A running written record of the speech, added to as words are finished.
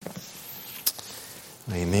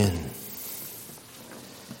Amen.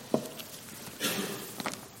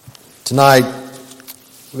 Tonight,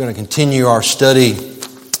 we're going to continue our study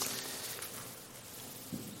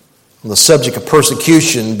on the subject of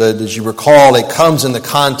persecution, but as you recall, it comes in the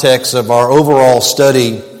context of our overall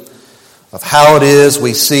study of how it is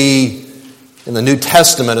we see in the New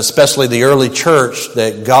Testament, especially the early church,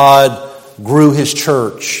 that God grew His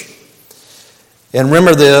church. And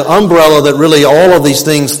remember, the umbrella that really all of these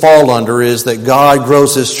things fall under is that God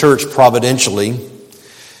grows His church providentially.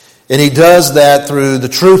 And He does that through the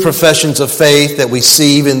true professions of faith that we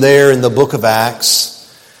see even there in the book of Acts.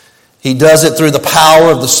 He does it through the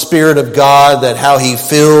power of the Spirit of God, that how He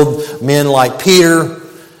filled men like Peter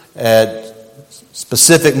at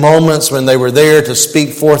specific moments when they were there to speak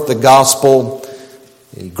forth the gospel.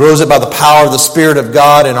 He grows it by the power of the Spirit of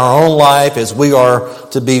God in our own life as we are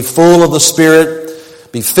to be full of the Spirit,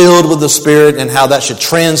 be filled with the Spirit, and how that should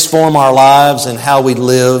transform our lives and how we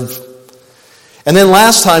live. And then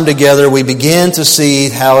last time together, we began to see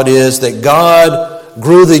how it is that God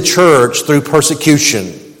grew the church through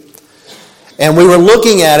persecution. And we were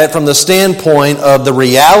looking at it from the standpoint of the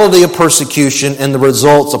reality of persecution and the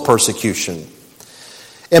results of persecution.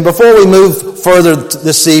 And before we move further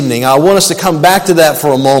this evening, I want us to come back to that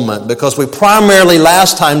for a moment, because we primarily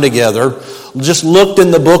last time together just looked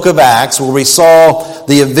in the book of Acts where we saw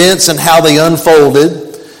the events and how they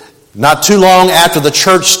unfolded. Not too long after the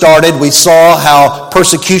church started, we saw how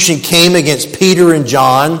persecution came against Peter and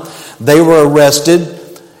John. They were arrested.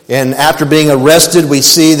 And after being arrested, we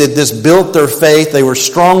see that this built their faith. They were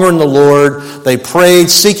stronger in the Lord. They prayed,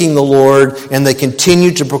 seeking the Lord, and they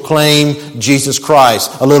continued to proclaim Jesus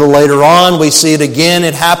Christ. A little later on, we see it again.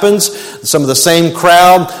 It happens. Some of the same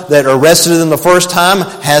crowd that arrested them the first time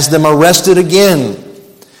has them arrested again.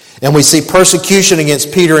 And we see persecution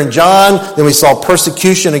against Peter and John. Then we saw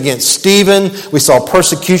persecution against Stephen. We saw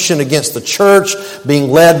persecution against the church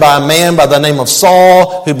being led by a man by the name of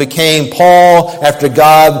Saul, who became Paul after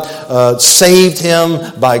God saved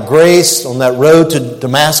him by grace on that road to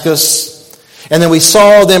Damascus. And then we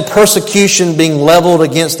saw then persecution being leveled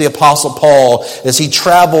against the Apostle Paul as he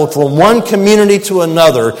traveled from one community to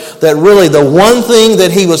another, that really the one thing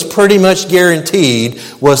that he was pretty much guaranteed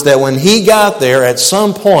was that when he got there, at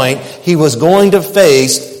some point, he was going to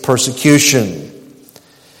face persecution.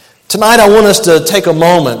 Tonight I want us to take a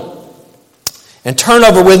moment and turn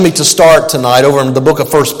over with me to start tonight over in the book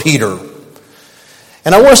of 1 Peter.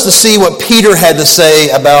 And I want us to see what Peter had to say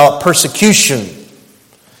about persecution.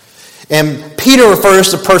 And Peter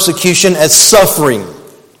refers to persecution as suffering.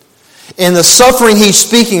 And the suffering he's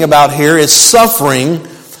speaking about here is suffering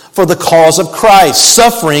for the cause of Christ,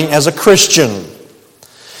 suffering as a Christian.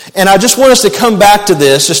 And I just want us to come back to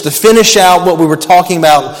this, just to finish out what we were talking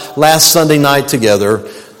about last Sunday night together,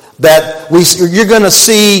 that you're going to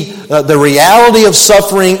see the reality of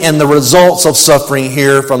suffering and the results of suffering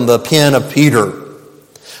here from the pen of Peter.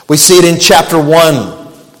 We see it in chapter 1.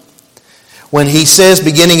 When he says,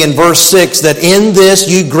 beginning in verse 6, that in this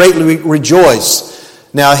you greatly rejoice.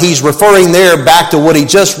 Now, he's referring there back to what he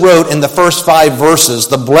just wrote in the first 5 verses,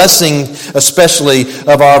 the blessing especially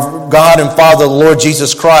of our God and Father, the Lord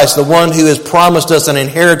Jesus Christ, the one who has promised us an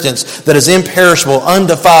inheritance that is imperishable,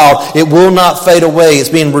 undefiled. It will not fade away. It's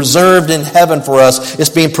being reserved in heaven for us. It's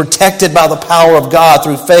being protected by the power of God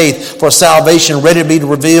through faith for salvation, ready to be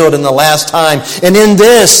revealed in the last time. And in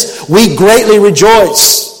this, we greatly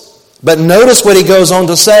rejoice. But notice what he goes on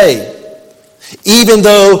to say. Even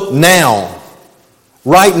though now,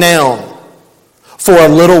 right now, for a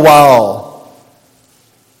little while,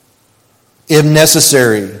 if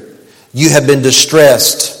necessary, you have been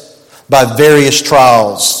distressed by various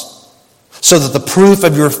trials, so that the proof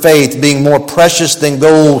of your faith, being more precious than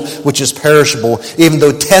gold which is perishable, even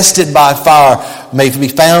though tested by fire, may be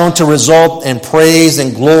found to result in praise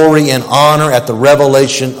and glory and honor at the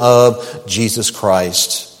revelation of Jesus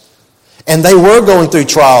Christ. And they were going through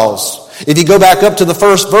trials. If you go back up to the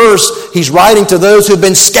first verse, he's writing to those who've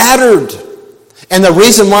been scattered. And the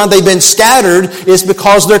reason why they've been scattered is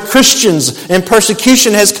because they're Christians and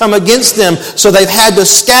persecution has come against them. So they've had to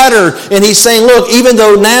scatter. And he's saying, look, even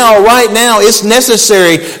though now, right now, it's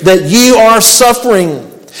necessary that you are suffering.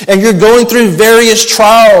 And you're going through various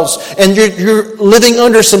trials, and you're living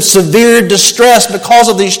under some severe distress because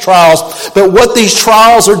of these trials. But what these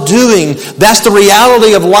trials are doing, that's the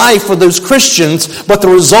reality of life for those Christians. But the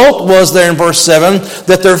result was there in verse 7,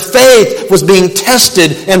 that their faith was being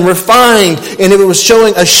tested and refined, and it was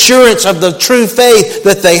showing assurance of the true faith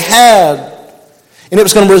that they had. And it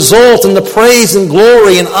was going to result in the praise and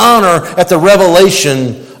glory and honor at the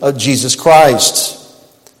revelation of Jesus Christ.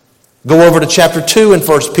 Go over to chapter 2 in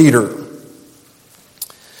 1 Peter.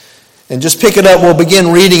 And just pick it up, we'll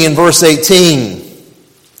begin reading in verse 18.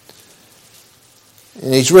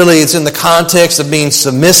 And it's in the context of being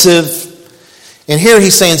submissive. And here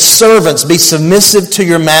he's saying, servants, be submissive to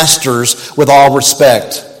your masters with all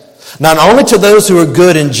respect. Not only to those who are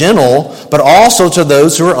good and gentle, but also to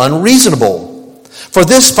those who are unreasonable. For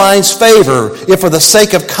this finds favor if for the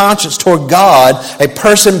sake of conscience toward God, a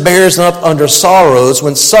person bears up under sorrows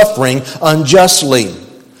when suffering unjustly.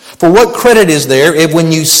 For what credit is there if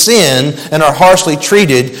when you sin and are harshly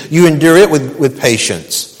treated, you endure it with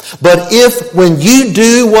patience? But if when you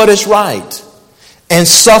do what is right and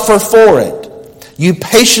suffer for it, you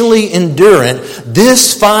patiently endure it,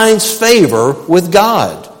 this finds favor with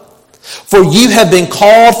God. For you have been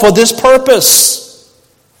called for this purpose.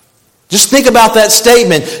 Just think about that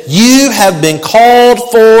statement. You have been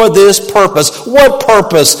called for this purpose. What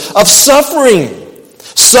purpose? Of suffering.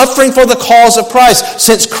 Suffering for the cause of Christ,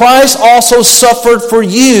 since Christ also suffered for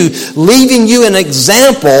you, leaving you an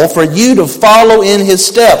example for you to follow in his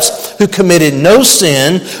steps, who committed no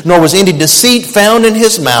sin, nor was any deceit found in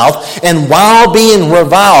his mouth, and while being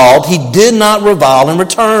reviled, he did not revile in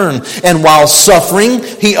return. And while suffering,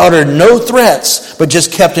 he uttered no threats, but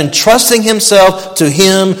just kept entrusting himself to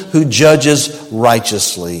him who judges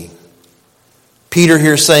righteously. Peter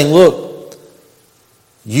here saying, look,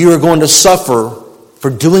 you are going to suffer for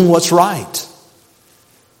doing what's right.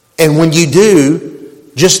 And when you do,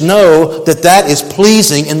 just know that that is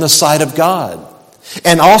pleasing in the sight of God.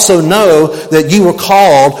 And also know that you were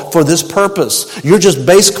called for this purpose. You're just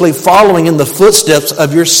basically following in the footsteps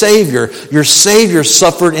of your Savior. Your Savior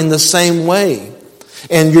suffered in the same way.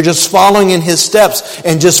 And you're just following in his steps,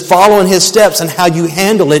 and just following his steps and how you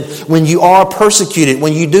handle it when you are persecuted,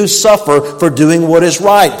 when you do suffer for doing what is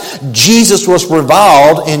right. Jesus was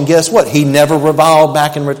reviled, and guess what? He never reviled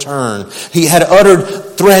back in return. He had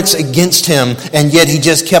uttered threats against him, and yet he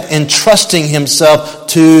just kept entrusting himself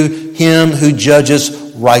to him who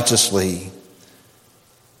judges righteously.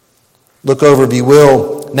 Look over, if you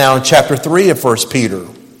will, now in chapter 3 of 1 Peter.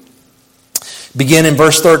 Begin in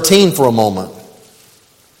verse 13 for a moment.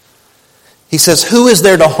 He says, who is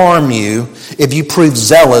there to harm you if you prove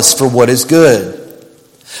zealous for what is good?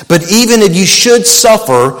 But even if you should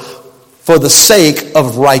suffer for the sake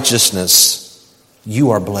of righteousness,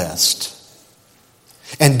 you are blessed.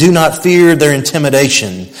 And do not fear their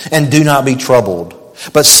intimidation, and do not be troubled.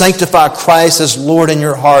 But sanctify Christ as Lord in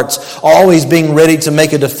your hearts, always being ready to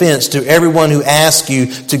make a defense to everyone who asks you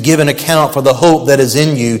to give an account for the hope that is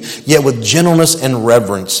in you, yet with gentleness and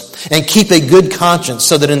reverence. And keep a good conscience,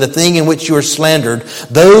 so that in the thing in which you are slandered,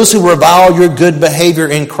 those who revile your good behavior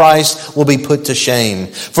in Christ will be put to shame.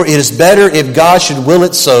 For it is better, if God should will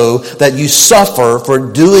it so, that you suffer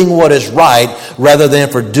for doing what is right rather than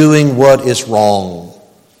for doing what is wrong.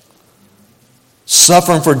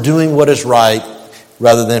 Suffering for doing what is right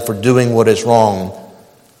rather than for doing what is wrong.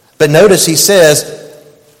 But notice he says,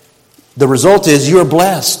 the result is you are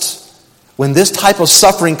blessed. When this type of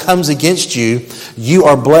suffering comes against you, you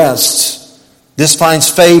are blessed. This finds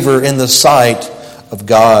favor in the sight of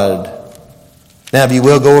God. Now, if you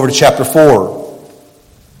will, go over to chapter 4.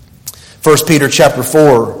 1 Peter chapter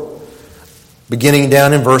 4, beginning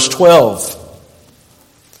down in verse 12.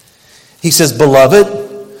 He says,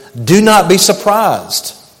 beloved, do not be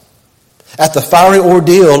surprised at the fiery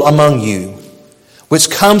ordeal among you, which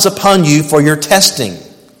comes upon you for your testing.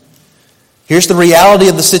 Here's the reality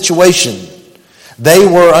of the situation. They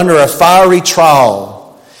were under a fiery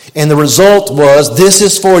trial, and the result was, this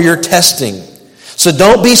is for your testing. So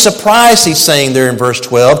don't be surprised, he's saying there in verse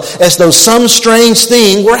 12, as though some strange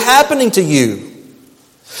thing were happening to you.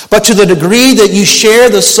 But to the degree that you share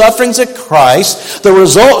the sufferings of Christ, the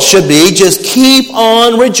result should be just keep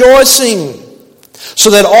on rejoicing,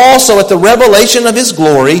 so that also at the revelation of his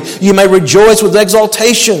glory you may rejoice with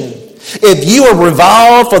exultation. If you are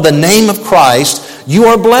reviled for the name of Christ, you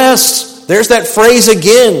are blessed. There's that phrase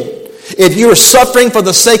again. If you are suffering for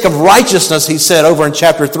the sake of righteousness, he said over in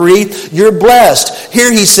chapter 3, you're blessed.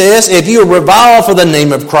 Here he says, if you are reviled for the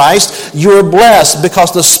name of Christ, you are blessed,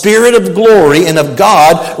 because the Spirit of glory and of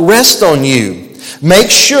God rests on you. Make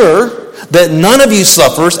sure that none of you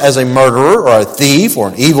suffers as a murderer or a thief or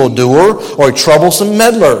an evildoer or a troublesome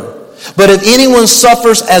meddler. But if anyone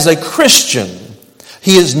suffers as a Christian,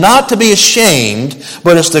 he is not to be ashamed,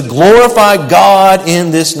 but is to glorify God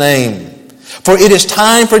in this name. For it is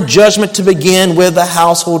time for judgment to begin with the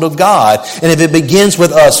household of God. And if it begins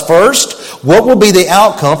with us first, what will be the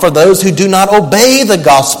outcome for those who do not obey the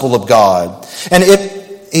gospel of God? And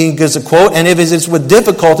if, he gives a quote, and if it is with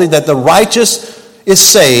difficulty that the righteous is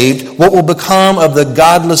saved, what will become of the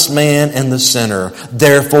godless man and the sinner?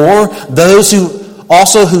 Therefore, those who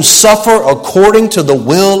also who suffer according to the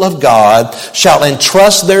will of God shall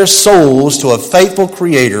entrust their souls to a faithful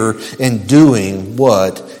Creator in doing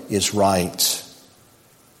what is right.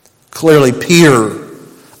 Clearly, Peter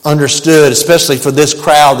understood, especially for this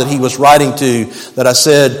crowd that he was writing to, that I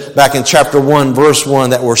said back in chapter 1, verse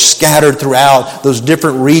 1, that were scattered throughout those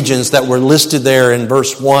different regions that were listed there in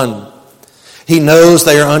verse 1. He knows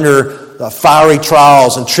they are under fiery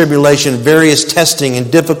trials and tribulation, various testing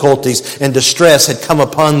and difficulties and distress had come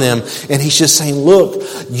upon them. And he's just saying, look,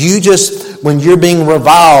 when you're being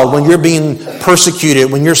reviled, when you're being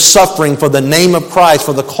persecuted, when you're suffering for the name of Christ,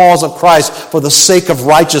 for the cause of Christ, for the sake of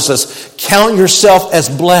righteousness, count yourself as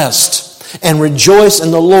blessed and rejoice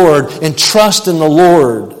in the Lord and trust in the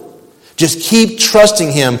Lord. Just keep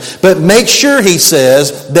trusting Him. But make sure, he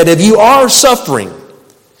says, that if you are suffering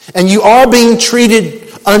and you are being treated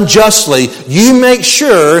unjustly, you make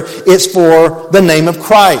sure it's for the name of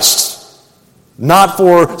Christ, not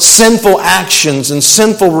for sinful actions and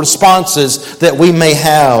sinful responses that we may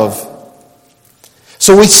have.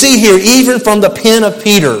 So we see here, even from the pen of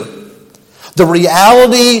Peter, the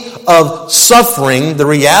reality of suffering, the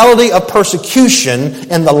reality of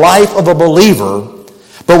persecution in the life of a believer.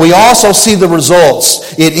 But we also see the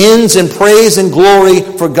results. It ends in praise and glory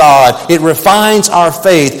for God. It refines our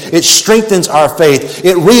faith. It strengthens our faith.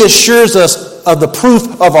 It reassures us of the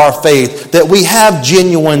proof of our faith, that we have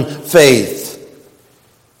genuine faith.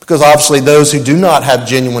 Because obviously those who do not have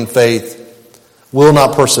genuine faith will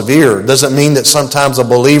not persevere. Doesn't mean that sometimes a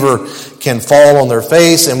believer can fall on their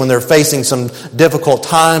face, and when they're facing some difficult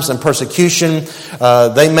times and persecution,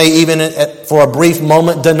 they may even for a brief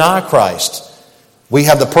moment deny Christ. We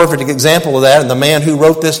have the perfect example of that in the man who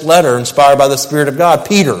wrote this letter inspired by the Spirit of God,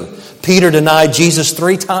 Peter. Peter denied Jesus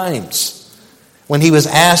 3 times when he was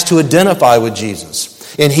asked to identify with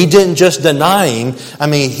Jesus. And he didn't just deny Him.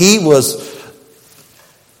 He was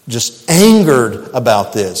just angered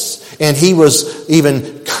about this. And he was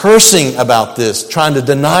even cursing about this, trying to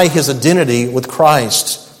deny his identity with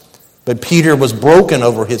Christ. But Peter was broken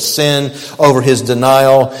over his sin, over his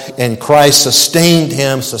denial, and Christ sustained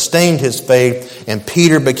him, sustained his faith, and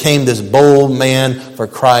Peter became this bold man for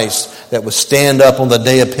Christ that would stand up on the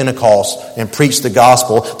day of Pentecost and preach the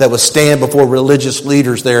gospel, that would stand before religious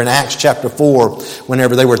leaders there in Acts chapter 4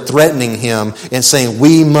 whenever they were threatening him and saying,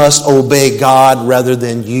 we must obey God rather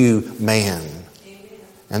than you, man.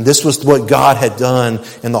 And this was what God had done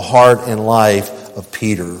in the heart and life of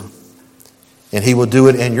Peter. And He will do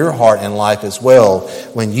it in your heart and life as well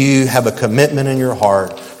when you have a commitment in your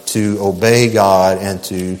heart to obey God and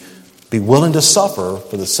to be willing to suffer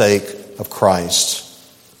for the sake of Christ.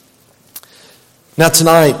 Now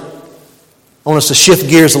tonight, I want us to shift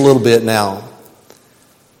gears a little bit now.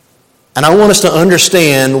 And I want us to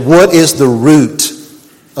understand what is the root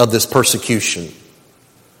of this persecution.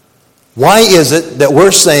 Why is it that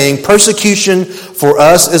we're saying persecution for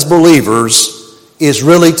us as believers is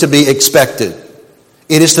really to be expected?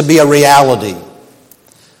 It is to be a reality.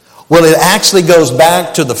 Well, it actually goes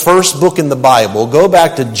back to the first book in the Bible. Go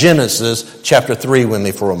back to Genesis chapter 3 with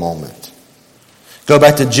me for a moment. Go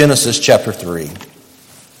back to Genesis chapter 3.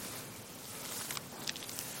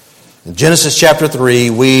 In Genesis chapter 3,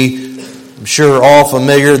 I'm sure are all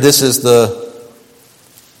familiar. This is the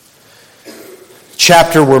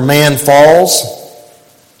chapter where man falls.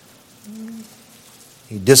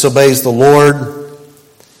 He disobeys the Lord.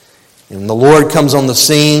 And the Lord comes on the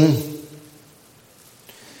scene,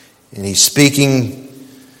 and He's speaking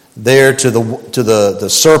there to the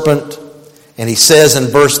serpent, and He says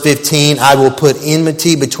in verse 15, I will put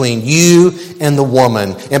enmity between you and the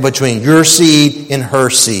woman, and between your seed and her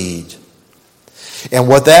seed. And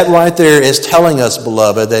what that right there is telling us,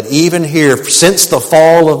 beloved, that even here, since the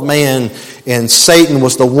fall of man, and Satan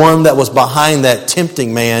was the one that was behind that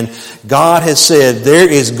tempting man, God has said there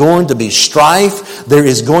is going to be strife, there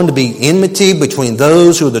is going to be enmity between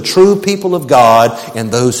those who are the true people of God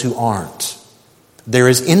and those who aren't. There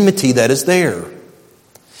is enmity that is there.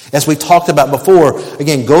 As we talked about before,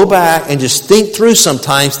 again, go back and just think through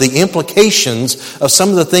sometimes the implications of some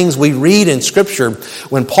of the things we read in Scripture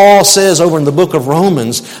when Paul says over in the book of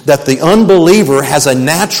Romans that the unbeliever has a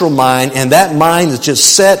natural mind, and that mind is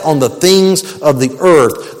just set on the things of the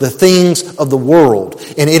earth, the things of the world,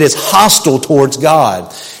 and it is hostile towards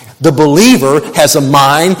God. The believer has a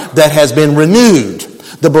mind that has been renewed.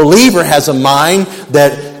 The believer has a mind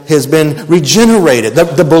that has been regenerated.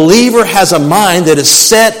 The believer has a mind that is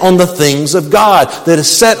set on the things of God, that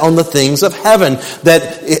is set on the things of heaven, that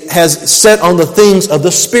has set on the things of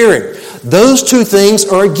the Spirit. Those two things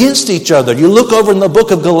are against each other. You look over in the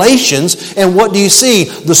book of Galatians, and what do you see?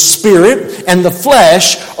 The spirit and the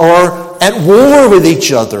flesh are at war with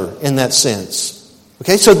each other in that sense.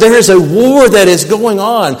 Okay, so there is a war that is going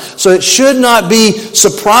on. So it should not be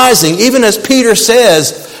surprising, even as Peter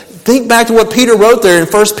says, think back to what Peter wrote there in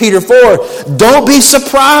 1 Peter 4. Don't be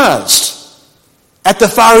surprised at the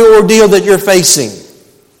fiery ordeal that you're facing.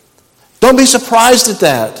 Don't be surprised at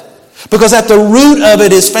that. Because at the root of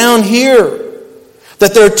it is found here.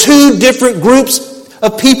 That there are two different groups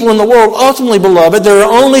of people in the world. Ultimately, beloved, there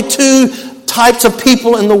are only two types of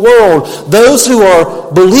people in the world. Those who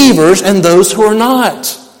are believers and those who are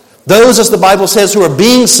not. Those, as the Bible says, who are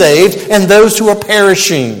being saved and those who are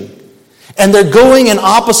perishing. And they're going in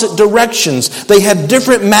opposite directions. They have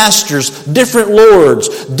different masters, different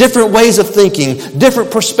lords, different ways of thinking, different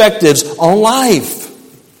perspectives on life.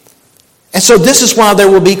 And so this is why there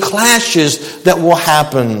will be clashes that will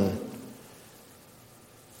happen.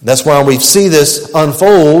 That's why we see this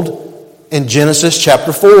unfold in Genesis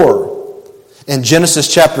chapter 4. In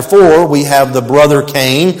Genesis chapter 4, we have the brother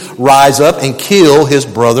Cain rise up and kill his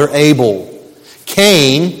brother Abel.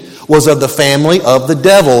 Cain was of the family of the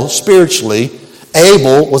devil spiritually.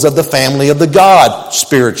 Abel was of the family of the God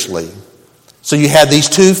spiritually. So you had these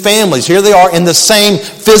two families. Here they are in the same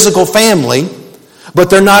physical family, but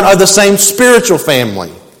they're not of the same spiritual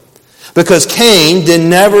family. Because Cain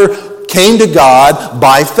never came to God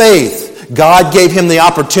by faith. God gave him the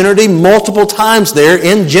opportunity multiple times there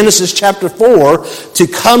in Genesis chapter 4 to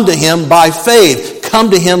come to him by faith, come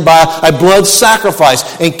to him by a blood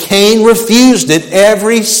sacrifice. And Cain refused it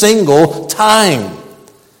every single time.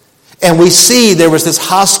 And we see there was this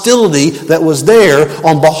hostility that was there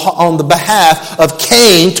on the behalf of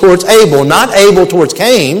Cain towards Abel, not Abel towards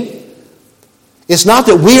Cain. It's not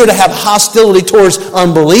that we are to have hostility towards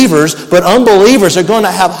unbelievers, but unbelievers are going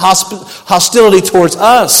to have hostility towards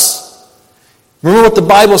us. Remember what the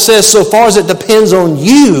Bible says, so far as it depends on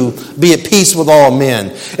you, be at peace with all men.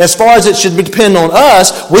 As far as it should depend on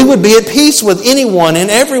us, we would be at peace with anyone and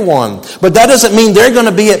everyone. But that doesn't mean they're going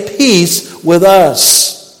to be at peace with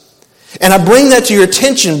us. And I bring that to your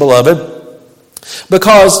attention, beloved,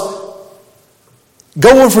 because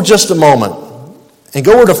go over for just a moment and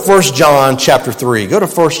go over to 1 John chapter 3. Go to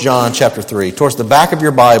 1 John chapter 3, towards the back of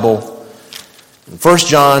your Bible. 1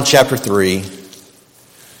 John chapter 3.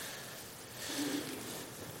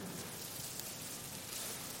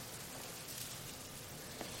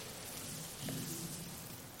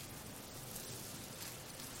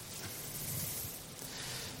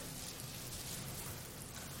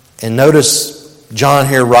 And notice John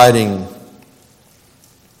here writing,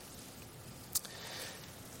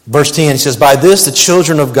 verse 10, he says, by this the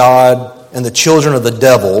children of God and the children of the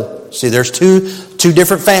devil. See, there's two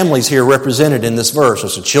different families here represented in this verse.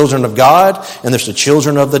 There's the children of God and there's the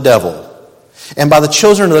children of the devil. And by the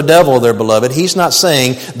children of the devil, there, beloved, he's not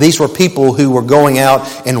saying these were people who were going out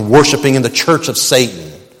and worshiping in the church of Satan.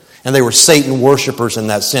 And they were Satan worshipers in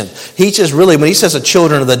that sense. He just really, when he says the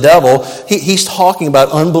children of the devil, he's talking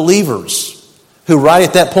about unbelievers who right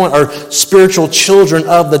at that point are spiritual children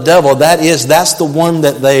of the devil. That's the one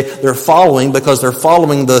that they're following, because they're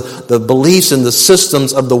following the beliefs and the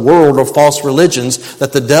systems of the world or false religions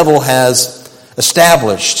that the devil has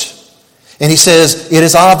established. And he says, it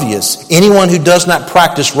is obvious. Anyone who does not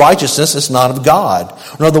practice righteousness is not of God,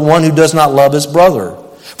 nor the one who does not love his brother.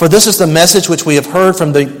 For this is the message which we have heard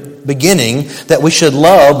from the beginning, that we should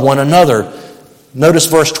love one another. Notice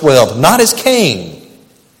verse 12. Not as Cain,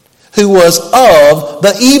 who was of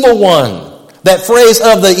the evil one. That phrase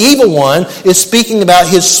of the evil one is speaking about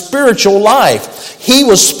his spiritual life. He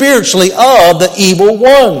was spiritually of the evil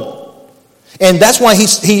one. And that's why he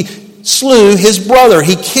slew his brother.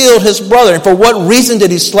 He killed his brother. And for what reason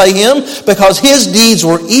did he slay him? Because his deeds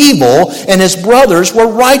were evil and his brothers were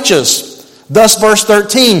righteous. Thus, verse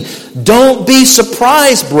 13, don't be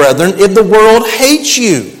surprised, brethren, if the world hates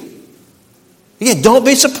you. Again, don't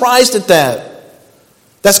be surprised at that.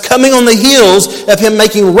 That's coming on the heels of him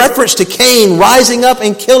making reference to Cain rising up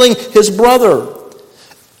and killing his brother.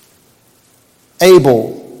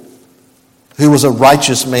 Abel, who was a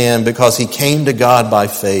righteous man because he came to God by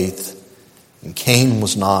faith, and Cain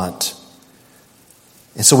was not.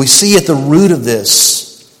 And so we see at the root of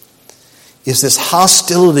this is this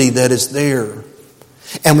hostility that is there.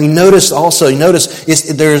 And we notice also,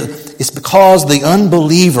 it's because the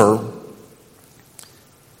unbeliever,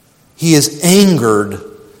 he is angered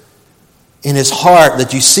in his heart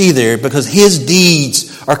that you see there, because his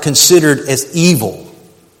deeds are considered as evil.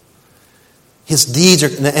 His deeds are,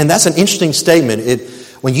 and that's an interesting statement.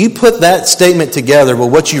 When you put that statement together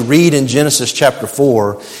with what you read in Genesis chapter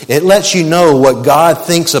 4, it lets you know what God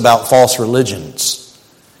thinks about false religions.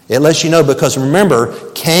 It lets you know because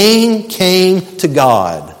remember, Cain came to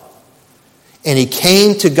God. And he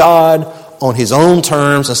came to God on his own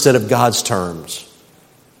terms instead of God's terms.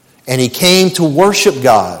 And he came to worship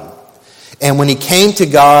God. And when he came to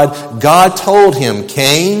God, God told him,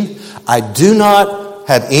 Cain, I do not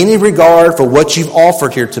have any regard for what you've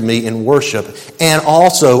offered here to me in worship. And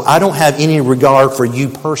also, I don't have any regard for you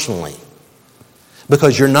personally.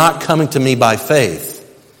 Because you're not coming to me by faith.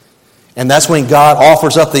 And that's when God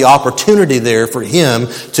offers up the opportunity there for him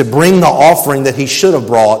to bring the offering that he should have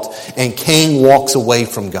brought. And Cain walks away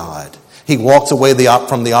from God. He walks away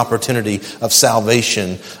from the opportunity of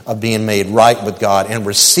salvation, of being made right with God and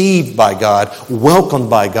received by God, welcomed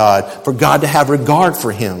by God, for God to have regard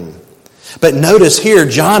for him. But notice here,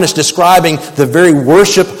 John is describing the very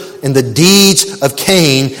worship and the deeds of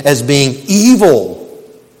Cain as being evil.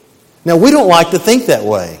 Now, we don't like to think that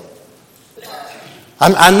way.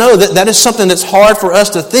 I know that is something that's hard for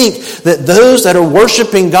us to think, that those that are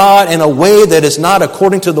worshiping God in a way that is not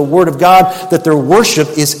according to the Word of God, that their worship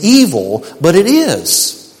is evil, but it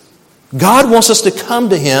is. God wants us to come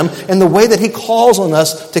to Him in the way that He calls on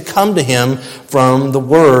us to come to Him from the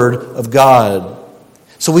Word of God.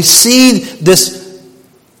 So we see this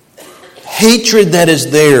hatred that is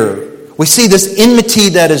there. We see this enmity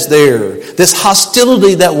that is there. This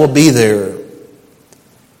hostility that will be there.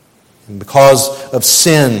 And because of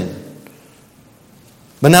sin.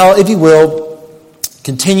 But now, if you will,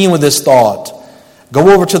 continue with this thought.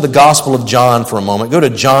 Go over to the Gospel of John for a moment. Go to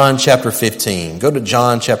John chapter 15. Go to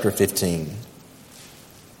John chapter 15.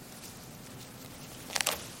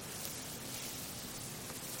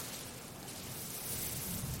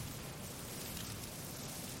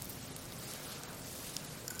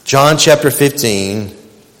 John chapter 15,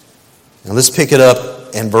 and let's pick it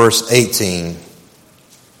up in verse 18.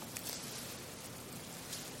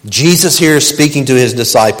 Jesus here is speaking to his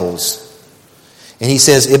disciples. And he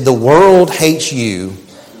says, if the world hates you,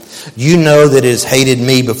 you know that it has hated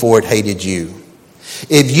me before it hated you.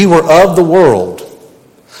 If you were of the world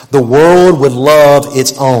would love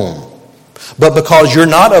its own. But because you're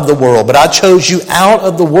not of the world, but I chose you out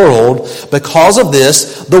of the world, because of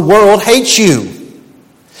this, the world hates you.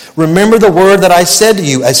 Remember the word that I said to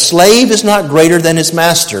you, a slave is not greater than his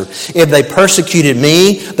master. If they persecuted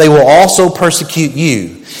me, they will also persecute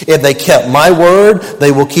you. If they kept my word,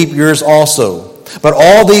 they will keep yours also. But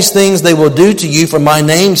all these things they will do to you for my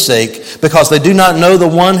name's sake, because they do not know the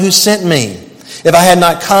one who sent me. If I had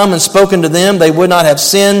not come and spoken to them, they would not have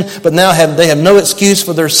sinned, but now they have no excuse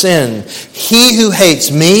for their sin. He who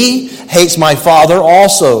hates me hates my Father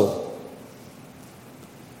also.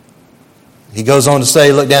 He goes on to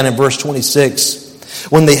say, look down in verse 26.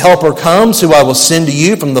 When the Helper comes, who I will send to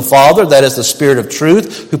you from the Father, that is the Spirit of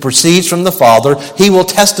truth, who proceeds from the Father, he will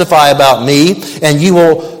testify about me, and you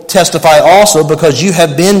will testify also because you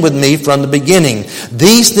have been with me from the beginning.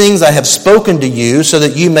 These things I have spoken to you so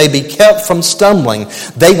that you may be kept from stumbling.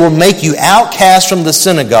 They will make you outcast from the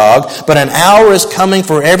synagogue, but an hour is coming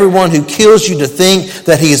for everyone who kills you to think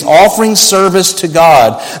that he is offering service to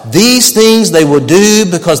God. These things they will do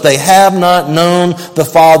because they have not known the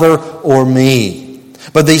Father or me.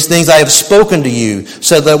 But these things I have spoken to you,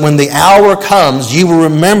 so that when the hour comes, you will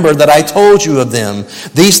remember that I told you of them.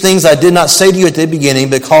 These things I did not say to you at the beginning,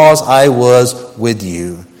 because I was with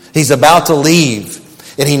you. He's about to leave.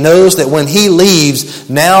 And he knows that when he leaves,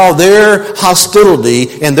 now their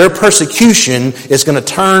hostility and their persecution is going to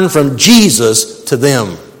turn from Jesus to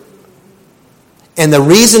them. And the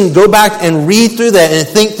reason, go back and read through that and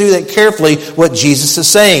think through that carefully, what Jesus is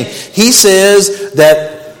saying. He says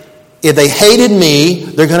that if they hated me,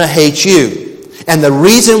 they're going to hate you. And the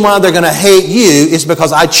reason why they're going to hate you is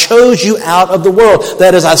because I chose you out of the world.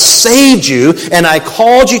 That is, I saved you and I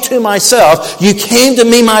called you to myself. You came to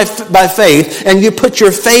me by faith and you put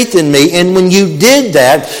your faith in me. And when you did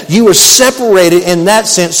that, you were separated in that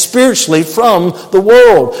sense spiritually from the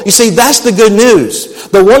world. You see, that's the good news.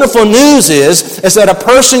 The wonderful news is that a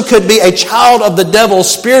person could be a child of the devil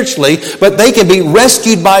spiritually, but they can be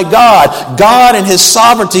rescued by God. God in His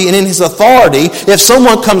sovereignty and in His authority, if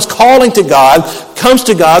someone comes calling to God, comes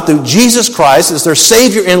to God through Jesus Christ as their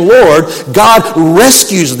Savior and Lord, God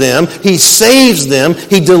rescues them, He saves them,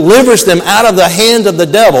 He delivers them out of the hand of the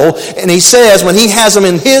devil, and He says when He has them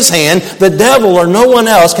in His hand, the devil or no one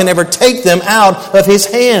else can ever take them out of His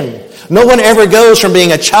hand. No one ever goes from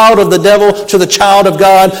being a child of the devil to the child of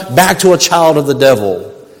God, back to a child of the devil.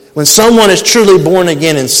 When someone is truly born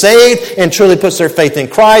again and saved and truly puts their faith in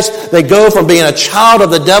Christ, they go from being a child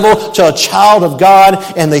of the devil to a child of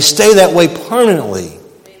God, and they stay that way permanently.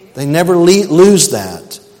 They never lose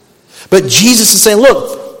that. But Jesus is saying,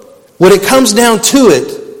 look, when it comes down to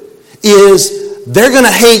it, is they're going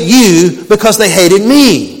to hate you because they hated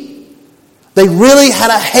me. They really had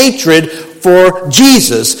a hatred for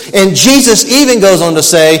Jesus. And Jesus even goes on to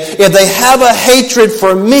say, if they have a hatred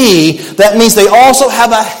for me, that means they also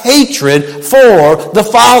have a hatred for the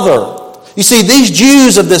Father. You see, these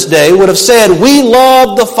Jews of this day would have said, we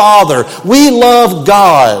love the Father. We love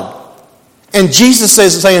God. And Jesus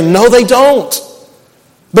is saying, no, they don't.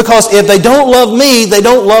 Because if they don't love me, they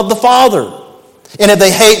don't love the Father. And if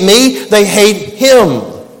they hate me, they hate Him.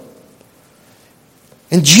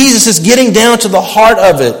 And Jesus is getting down to the heart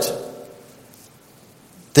of it.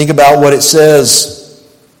 Think about what it says.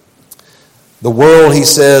 The world, he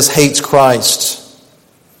says, hates Christ.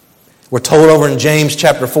 We're told over in James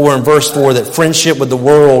chapter 4 and verse 4 that friendship with the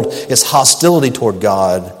world is hostility toward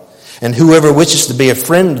God. And whoever wishes to be a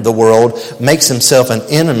friend of the world makes himself an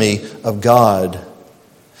enemy of God.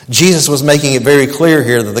 Jesus was making it very clear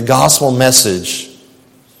here that the gospel message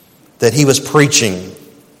that he was preaching,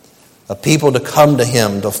 of people to come to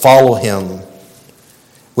him, to follow him,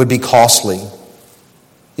 would be costly.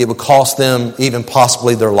 It would cost them even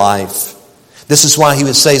possibly their life. This is why he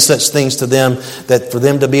would say such things to them, that for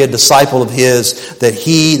them to be a disciple of his, that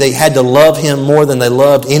they had to love him more than they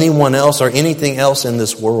loved anyone else or anything else in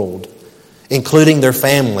this world, including their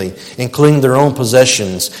family, including their own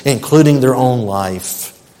possessions, including their own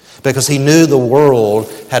life. Because he knew the world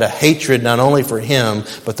had a hatred not only for him,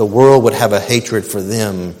 but the world would have a hatred for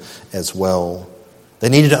them as well. They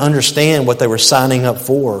needed to understand what they were signing up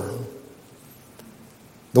for.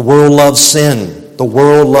 The world loves sin. The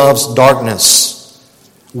world loves darkness.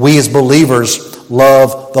 We as believers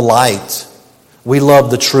love the light. We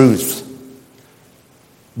love the truth.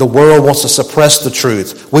 The world wants to suppress the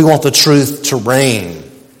truth. We want the truth to reign.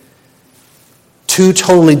 Two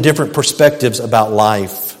totally different perspectives about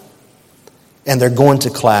life. And they're going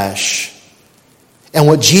to clash. And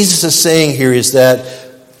what Jesus is saying here is that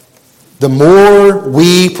the more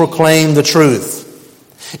we proclaim the truth,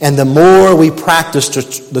 and the more we practice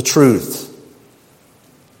the truth,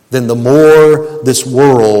 then the more this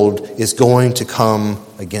world is going to come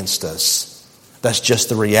against us. That's just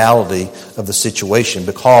the reality of the situation,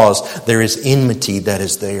 because there is enmity that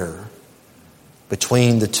is there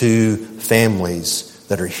between the two families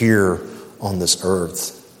that are here on this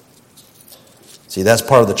earth. See, that's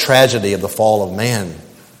part of the tragedy of the fall of man.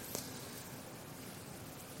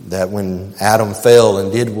 That when Adam fell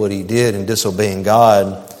and did what he did in disobeying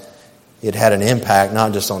God, it had an impact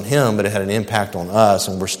not just on him, but it had an impact on us.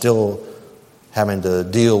 And we're still having to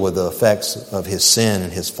deal with the effects of his sin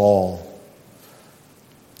and his fall.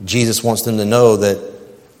 Jesus wants them to know that,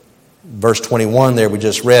 verse 21 there we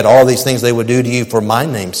just read, all these things they would do to you for my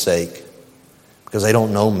name's sake, because they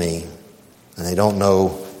don't know me and they don't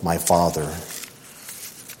know my Father.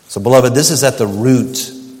 So, beloved, this is at the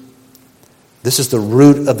root. This is the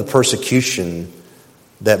root of the persecution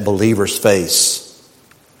that believers face.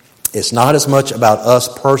 It's not as much about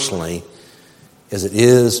us personally as it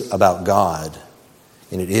is about God,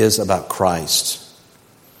 and it is about Christ.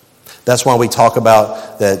 That's why we talk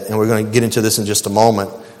about that, and we're going to get into this in just a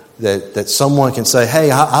moment, that someone can say,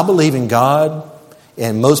 hey, I believe in God,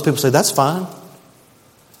 and most people say, that's fine.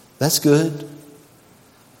 That's good.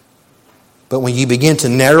 But when you begin to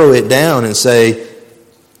narrow it down and say,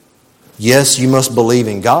 yes, you must believe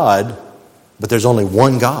in God, but there's only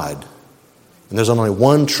one God. And there's only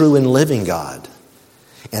one true and living God.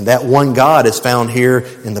 And that one God is found here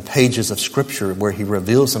in the pages of Scripture where He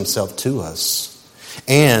reveals Himself to us.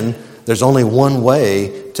 And there's only one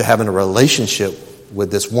way to having a relationship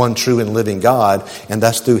with this one true and living God, and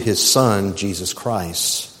that's through His Son, Jesus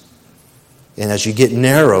Christ. And as you get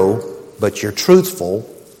narrow, but you're truthful,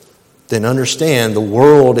 then understand the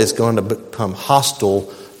world is going to become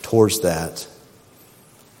hostile towards that.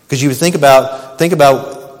 Because you think about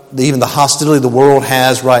even the hostility the world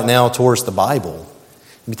has right now towards the Bible.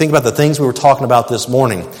 If you think about the things we were talking about this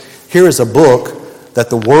morning, here is a book that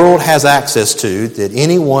the world has access to, that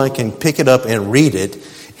anyone can pick it up and read it.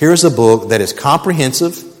 Here's a book that is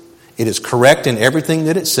comprehensive. It is correct in everything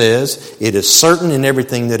that it says. It is certain in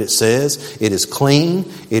everything that it says. It is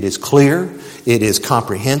clean. It is clear. It is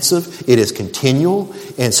comprehensive. It is continual.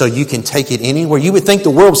 And so you can take it anywhere. You would think the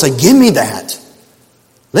world would say, give me that.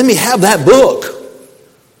 Let me have that book.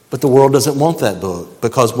 But the world doesn't want that book,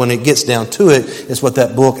 because when it gets down to it, it's what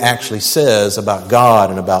that book actually says about God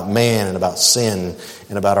and about man and about sin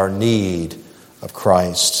and about our need of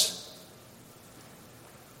Christ.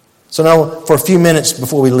 So now, for a few minutes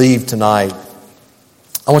before we leave tonight,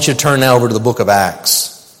 I want you to turn now over to the book of Acts.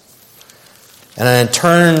 And I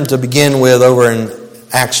turn to begin with over in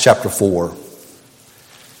Acts chapter 4.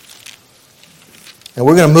 And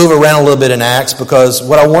we're going to move around a little bit in Acts because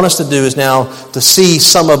what I want us to do is now to see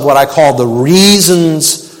some of what I call the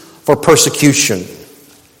reasons for persecution.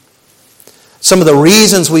 Some of the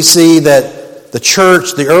reasons we see that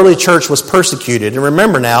the early church was persecuted. And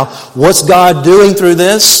remember now, what's God doing through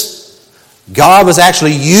this? God was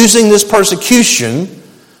actually using this persecution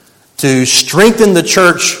to strengthen the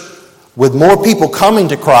church with more people coming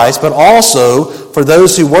to Christ, but also for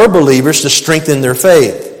those who were believers to strengthen their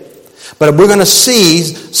faith. But we're going to see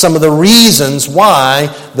some of the reasons why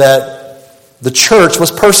that the church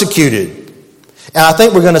was persecuted. And I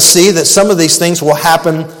think we're going to see that some of these things will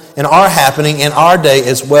happen and are happening in our day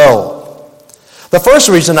as well. The first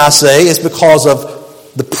reason I say is because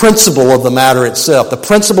of the principle of the matter itself, the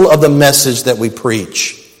principle of the message that we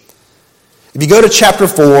preach. If you go to chapter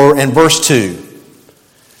 4 and verse 2,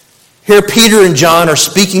 here Peter and John are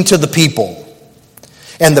speaking to the people.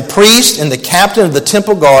 And the priest and the captain of the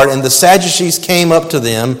temple guard and the Sadducees came up to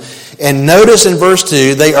them. And notice in verse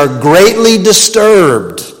 2, they are greatly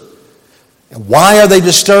disturbed. And why are they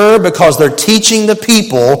disturbed? Because they're teaching the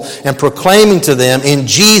people and proclaiming to them in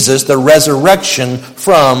Jesus the resurrection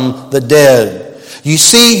from the dead. You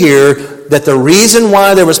see here that the reason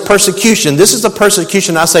why there was persecution, this is a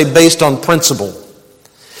persecution, I say, based on principle.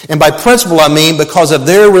 And by principle, I mean because of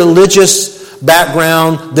their religious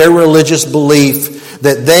background, their religious belief,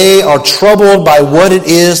 that they are troubled by what it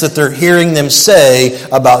is that they're hearing them say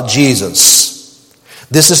about Jesus.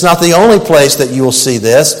 This is not the only place that you will see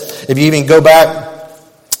this. If you even go back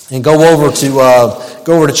and go over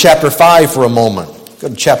to chapter 5 for a moment. Go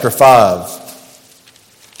to chapter 5.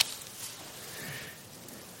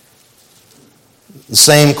 The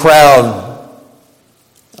same crowd,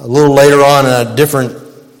 a little later on in a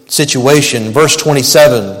different situation. Verse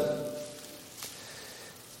 27.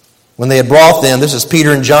 When they had brought them, this is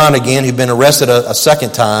Peter and John again, who've been arrested a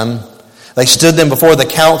second time. They stood them before the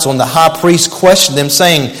council, and the high priest questioned them,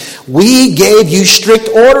 saying, "We gave you strict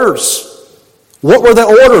orders." What were the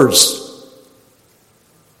orders?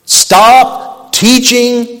 Stop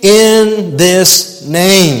teaching in this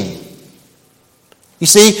name. You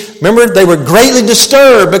see, remember, they were greatly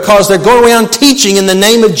disturbed because they're going around teaching in the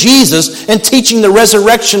name of Jesus and teaching the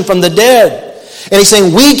resurrection from the dead. And he's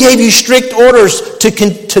saying, we gave you strict orders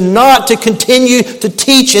to not to continue to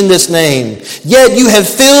teach in this name. Yet you have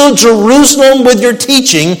filled Jerusalem with your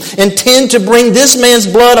teaching and tend to bring this man's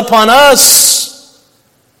blood upon us.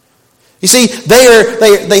 You see,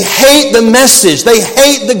 they hate the message. They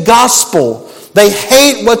hate the gospel. They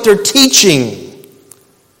hate what they're teaching.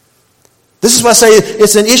 This is why I say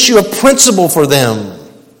it's an issue of principle for them.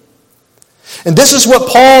 And this is what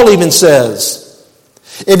Paul even says.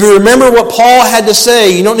 If you remember what Paul had to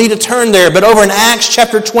say, you don't need to turn there, but over in Acts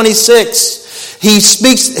chapter 26, he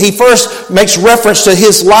first makes reference to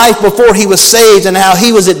his life before he was saved and how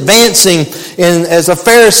he was advancing as a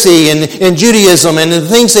Pharisee in Judaism and the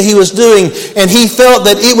things that he was doing. And he felt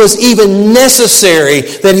that it was even necessary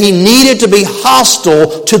that he needed to be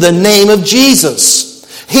hostile to the name of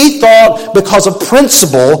Jesus. He thought because of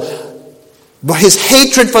principle, his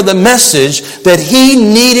hatred for the message, that he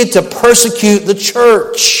needed to persecute the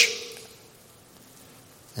church.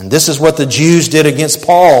 And this is what the Jews did against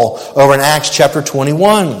Paul over in Acts chapter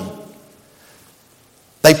 21.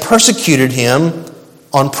 They persecuted him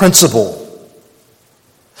on principle.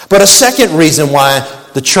 But a second reason why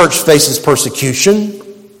the church faces persecution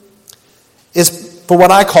is for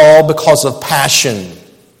what I call because of passion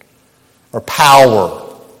or power.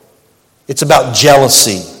 It's about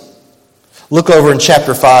jealousy. Look over in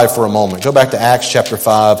chapter 5 for a moment. Go back to Acts chapter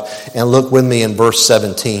 5 and look with me in verse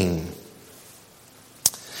 17.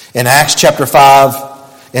 In Acts chapter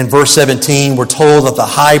 5 and verse 17, we're told that the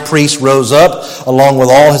high priest rose up along with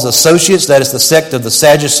all his associates, that is the sect of the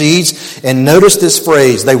Sadducees. And notice this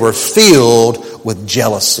phrase, they were filled with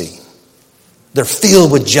jealousy. They're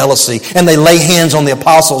filled with jealousy. And they lay hands on the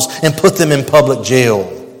apostles and put them in public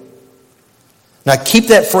jail. Now keep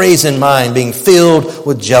that phrase in mind, being filled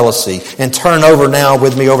with jealousy. And turn over now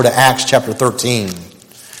with me over to Acts chapter 13.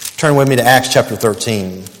 Turn with me to Acts chapter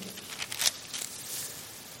 13.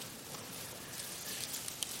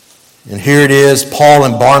 And here it is, Paul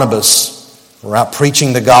and Barnabas are out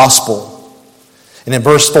preaching the gospel. And in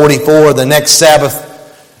verse 44, the next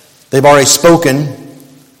Sabbath, they've already spoken.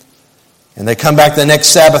 And they come back the next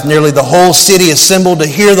Sabbath, nearly the whole city assembled to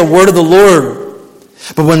hear the word of the Lord.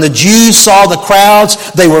 But when the Jews saw the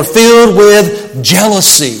crowds, they were filled with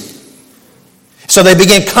jealousy. So they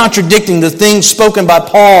began contradicting the things spoken by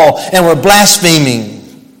Paul and were blaspheming.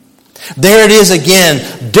 There it is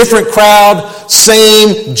again. Different crowd,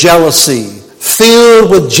 same jealousy.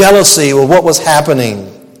 Filled with jealousy with what was happening.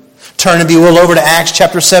 Turn, if you will, over to Acts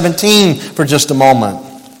chapter 17 for just a moment.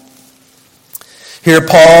 Here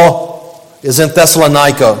Paul is in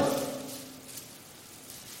Thessalonica.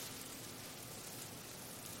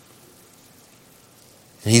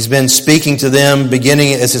 He's been speaking to them,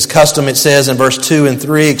 beginning as his custom, it says in verse 2 and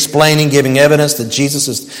 3, explaining, giving evidence that Jesus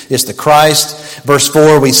is the Christ. Verse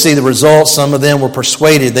 4, we see the results. Some of them were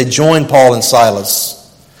persuaded. They joined Paul and Silas,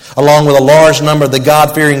 along with a large number of the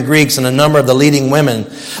God-fearing Greeks and a number of the leading women.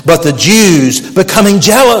 But the Jews, becoming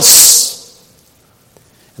jealous,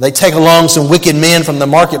 they take along some wicked men from the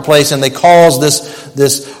marketplace and they cause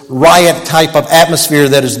this riot type of atmosphere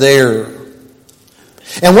that is there.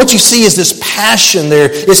 And what you see is this passion there.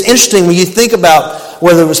 It's interesting when you think about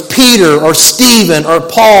whether it was Peter or Stephen or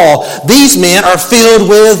Paul. These men are filled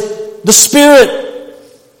with the Spirit.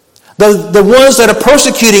 The ones that are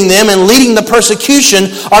persecuting them and leading the persecution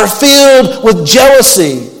are filled with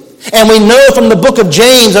jealousy. And we know from the book of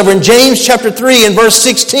James, over in James chapter 3 and verse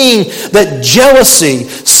 16, that jealousy,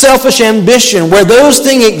 selfish ambition, where those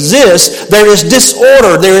things exist, there is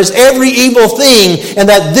disorder, there is every evil thing, and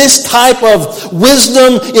that this type of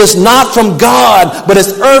wisdom is not from God, but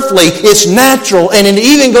it's earthly, it's natural, and it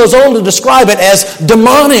even goes on to describe it as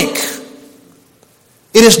demonic.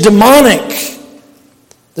 It is demonic.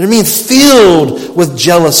 They're being filled with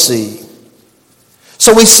jealousy.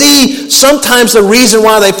 So we see sometimes the reason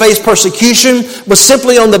why they faced persecution was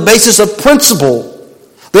simply on the basis of principle.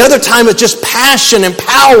 The other time it's just passion and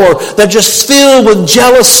power that just filled with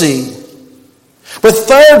jealousy. But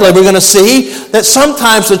thirdly, we're going to see that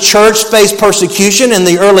sometimes the church faced persecution in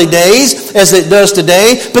the early days, as it does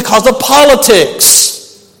today, because of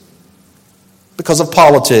politics. Because of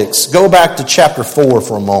politics. Go back to chapter 4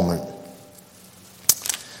 for a moment.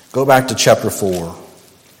 Go back to chapter 4.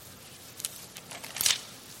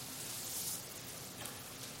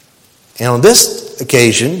 And on this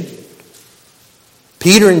occasion,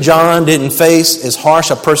 Peter and John didn't face as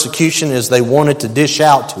harsh a persecution as they wanted to dish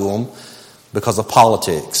out to them because of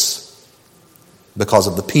politics, because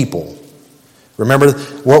of the people. Remember,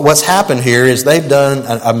 what's happened here is they've done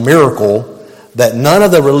a miracle that none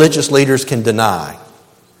of the religious leaders can deny.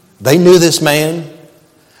 They knew this man,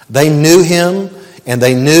 they knew him, and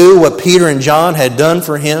they knew what Peter and John had done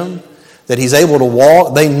for him. That he's able to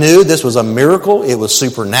walk. They knew this was a miracle. It was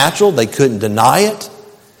supernatural. They couldn't deny it.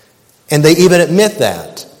 And they even admit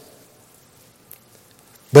that.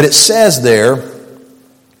 But it says there,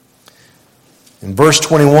 in verse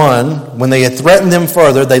 21, when they had threatened them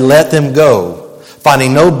further, they let them go,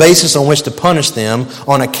 finding no basis on which to punish them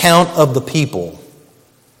on account of the people.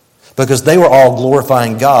 Because they were all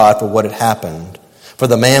glorifying God for what had happened. For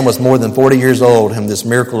the man was more than 40 years old, whom this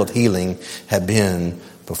miracle of healing had been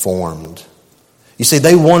performed. You see,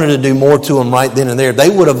 they wanted to do more to him right then and there. They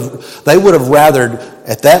would have rather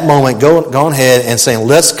at that moment gone ahead and saying,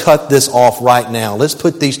 let's cut this off right now. Let's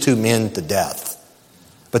put these two men to death.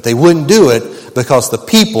 But they wouldn't do it because the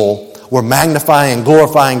people were magnifying and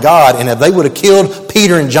glorifying God. And if they would have killed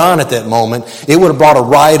Peter and John at that moment, it would have brought a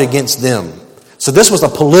riot against them. So this was a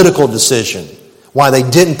political decision why they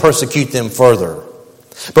didn't persecute them further.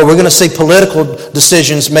 But we're going to see political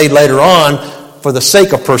decisions made later on for the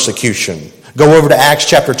sake of persecution. Go over to Acts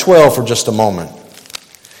chapter 12 for just a moment.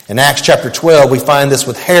 In Acts chapter 12, we find this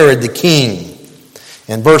with Herod the king.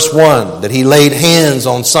 In verse 1, that he laid hands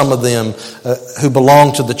on some of them who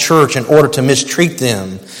belonged to the church in order to mistreat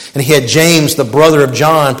them. And he had James, the brother of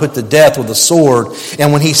John, put to death with a sword.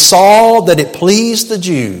 And when he saw that it pleased the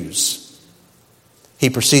Jews, he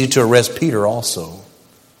proceeded to arrest Peter also.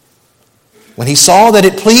 When he saw that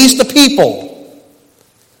it pleased the people,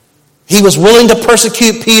 he was willing to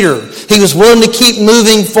persecute Peter. He was willing to keep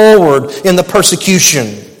moving forward in the persecution.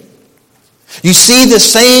 You see the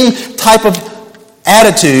same type of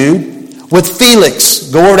attitude with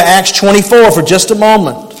Felix. Go over to Acts 24 for just a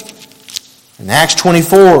moment. In Acts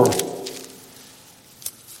 24,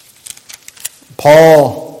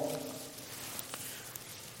 Paul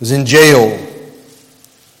was in jail.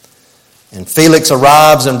 And Felix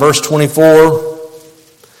arrives in verse 24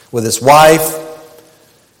 with his wife,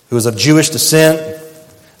 who is of Jewish descent,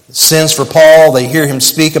 sends for Paul. They hear him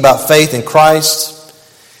speak about faith in Christ.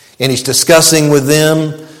 And he's discussing with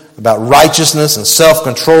them about righteousness and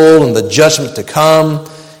self-control and the judgment to come.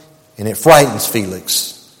 And it frightens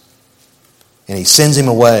Felix. And he sends him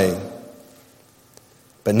away.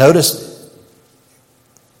 But notice,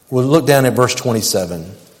 We'll look down at verse 27. It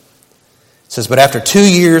says, "But after 2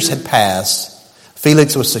 years had passed,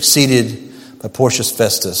 Felix was succeeded by Porcius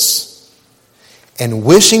Festus. And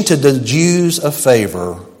wishing to do the Jews a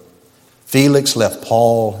favor, Felix left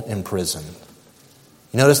Paul in prison."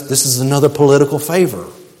 You notice this is another political favor.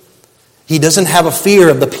 He doesn't have a fear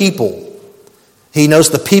of the people. He knows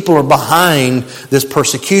the people are behind this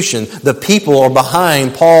persecution. The people are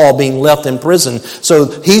behind Paul being left in prison. So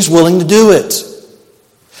he's willing to do it.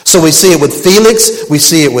 So we see it with Felix. We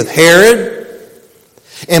see it with Herod.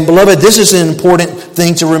 And beloved, this is an important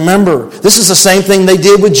thing to remember. This is the same thing they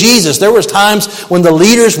did with Jesus. There was times when the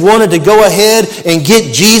leaders wanted to go ahead and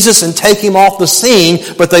get Jesus and take him off the scene,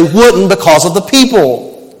 but they wouldn't because of the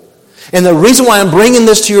people. And the reason why I'm bringing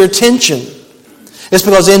this to your attention is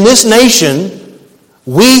because in this nation,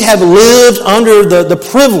 we have lived under the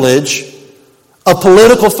privilege of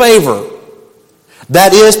political favor.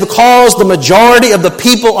 That is because the majority of the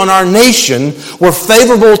people in our nation were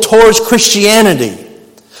favorable towards Christianity.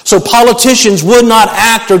 So politicians would not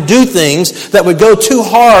act or do things that would go too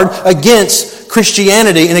hard against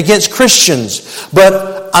Christianity and against Christians.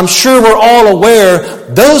 But I'm sure we're all aware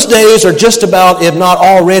those days are just about, if not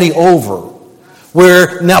already, over.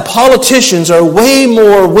 Where now politicians are way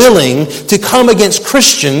more willing to come against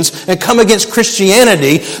Christians and come against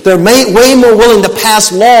Christianity. They're way more willing to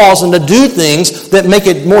pass laws and to do things that make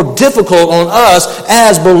it more difficult on us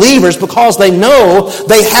as believers because they know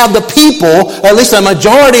they have the people, at least the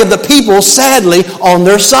majority of the people, sadly, on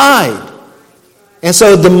their side. And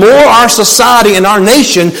so the more our society and our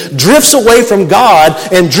nation drifts away from God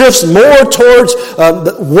and drifts more towards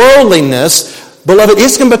worldliness, beloved,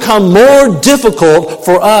 it's going to become more difficult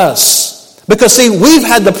for us. Because, see, we've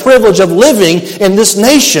had the privilege of living in this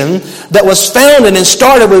nation that was founded and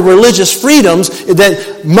started with religious freedoms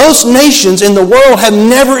that most nations in the world have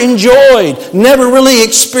never enjoyed, never really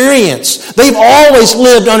experienced. They've always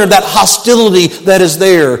lived under that hostility that is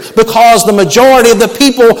there because the majority of the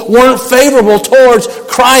people weren't favorable towards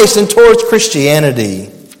Christ and towards Christianity.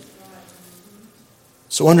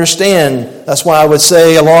 So understand, that's why I would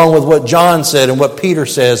say, along with what John said and what Peter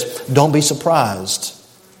says, don't be surprised.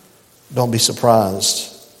 Don't be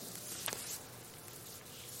surprised.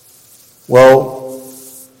 Well,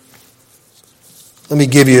 let me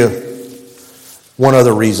give you one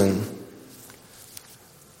other reason.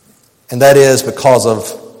 And that is because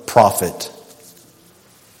of profit.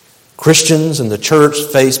 Christians in the church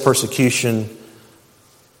face persecution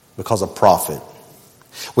because of profit.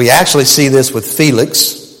 We actually see this with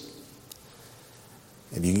Felix.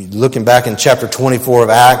 If you're looking back in chapter 24 of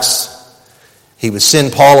Acts, he would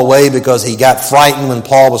send Paul away because he got frightened when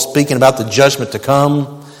Paul was speaking about the judgment to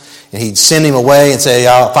come. And he'd send him away and say,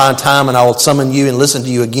 "I'll find time and I will summon you and listen to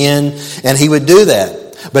you again." And he would do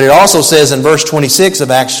that. But it also says in verse 26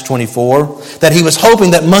 of Acts 24 that he was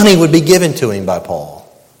hoping that money would be given to him by Paul.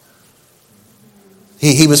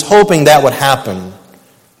 He was hoping that would happen.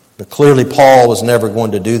 But clearly Paul was never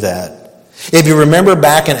going to do that. If you remember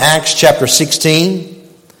back in Acts chapter 16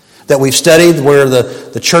 that we've studied where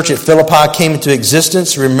the church at Philippi came into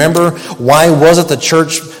existence, remember why was it the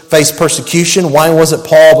church faced persecution? Why was it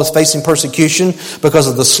Paul was facing persecution? Because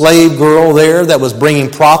of the slave girl there that was bringing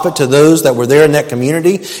profit to those that were there in that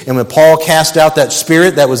community. And when Paul cast out that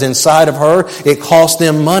spirit that was inside of her, it cost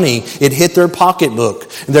them money. It hit their pocketbook.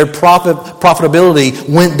 Their profitability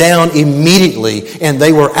went down immediately, and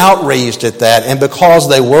they were outraged at that. And because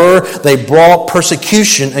they brought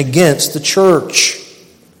persecution against the church.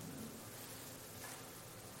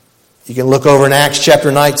 You can look over in Acts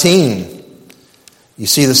chapter 19. You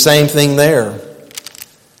see the same thing there.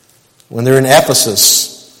 When they're in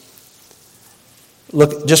Ephesus.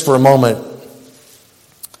 Look just for a moment.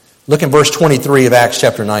 Look in verse 23 of Acts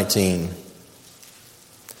chapter 19.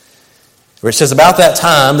 Where it says, "About that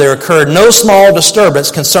time there occurred no small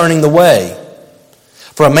disturbance concerning the way.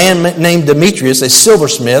 For a man named Demetrius, a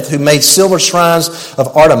silversmith, who made silver shrines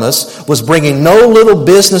of Artemis, was bringing no little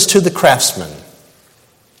business to the craftsmen.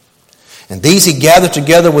 And these he gathered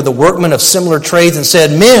together with the workmen of similar trades and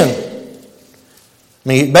said, 'Men,'"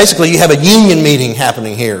 basically you have a union meeting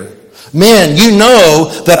happening here. "Men, you know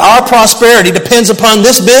that our prosperity depends upon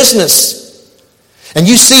this business. And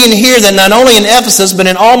you see and hear that not only in Ephesus, but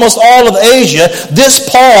in almost all of Asia, this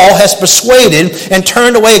Paul has persuaded and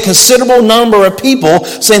turned away a considerable number of people,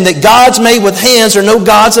 saying that gods made with hands are no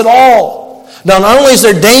gods at all. Not only is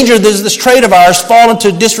there danger that this trade of ours fall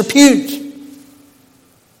into disrepute,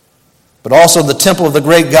 but also the temple of the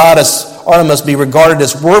great goddess Artemis be regarded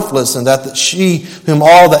as worthless, and that she whom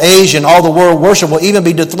all the Asia and all the world worship will even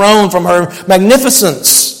be dethroned from her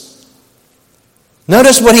magnificence.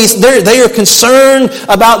 Notice what they are concerned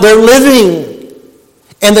about their living.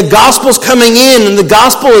 And the gospel's coming in, and the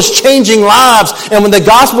gospel is changing lives. And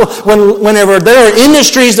whenever there are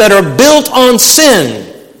industries that are built on sin,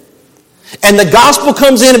 and the gospel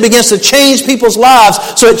comes in and begins to change people's lives,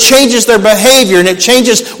 so it changes their behavior, and it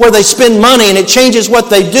changes where they spend money, and it changes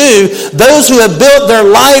what they do, those who have built their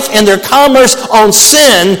life and their commerce on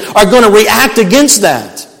sin are going to react against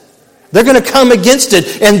that. They're going to come against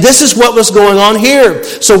it. And this is what was going on here.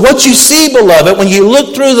 So what you see, beloved, when you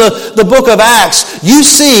look through the book of Acts, you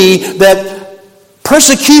see that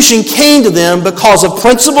persecution came to them because of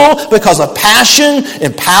principle, because of passion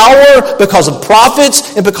and power, because of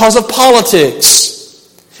profits, and because of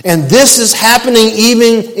politics. And this is happening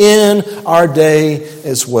even in our day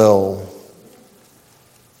as well.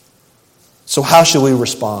 So how should we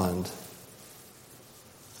respond?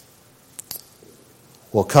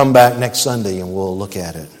 We'll come back next Sunday and we'll look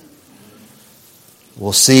at it.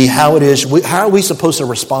 We'll see how it is. How are we supposed to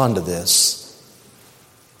respond to this?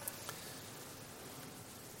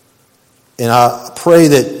 And I pray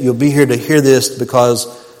that you'll be here to hear this because,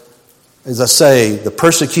 as I say, the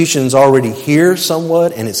persecution's already here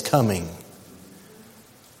somewhat and it's coming.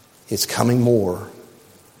 It's coming more.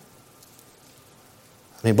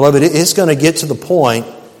 I mean, beloved, it's going to get to the point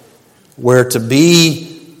where to be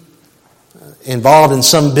involved in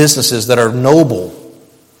some businesses that are noble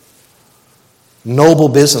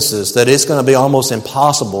businesses, that it's going to be almost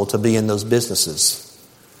impossible to be in those businesses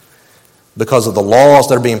because of the laws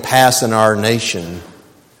that are being passed in our nation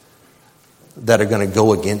that are going to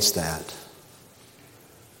go against that.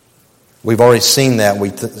 We've already seen that.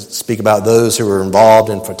 We speak about those who are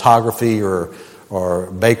involved in photography or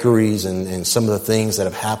bakeries and some of the things that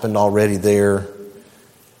have happened already there.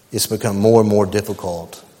 It's become more and more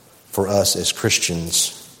difficult for us as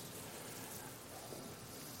Christians.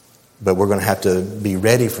 But we're going to have to be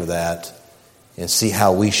ready for that and see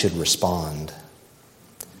how we should respond.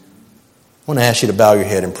 I want to ask you to bow your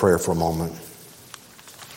head in prayer for a moment.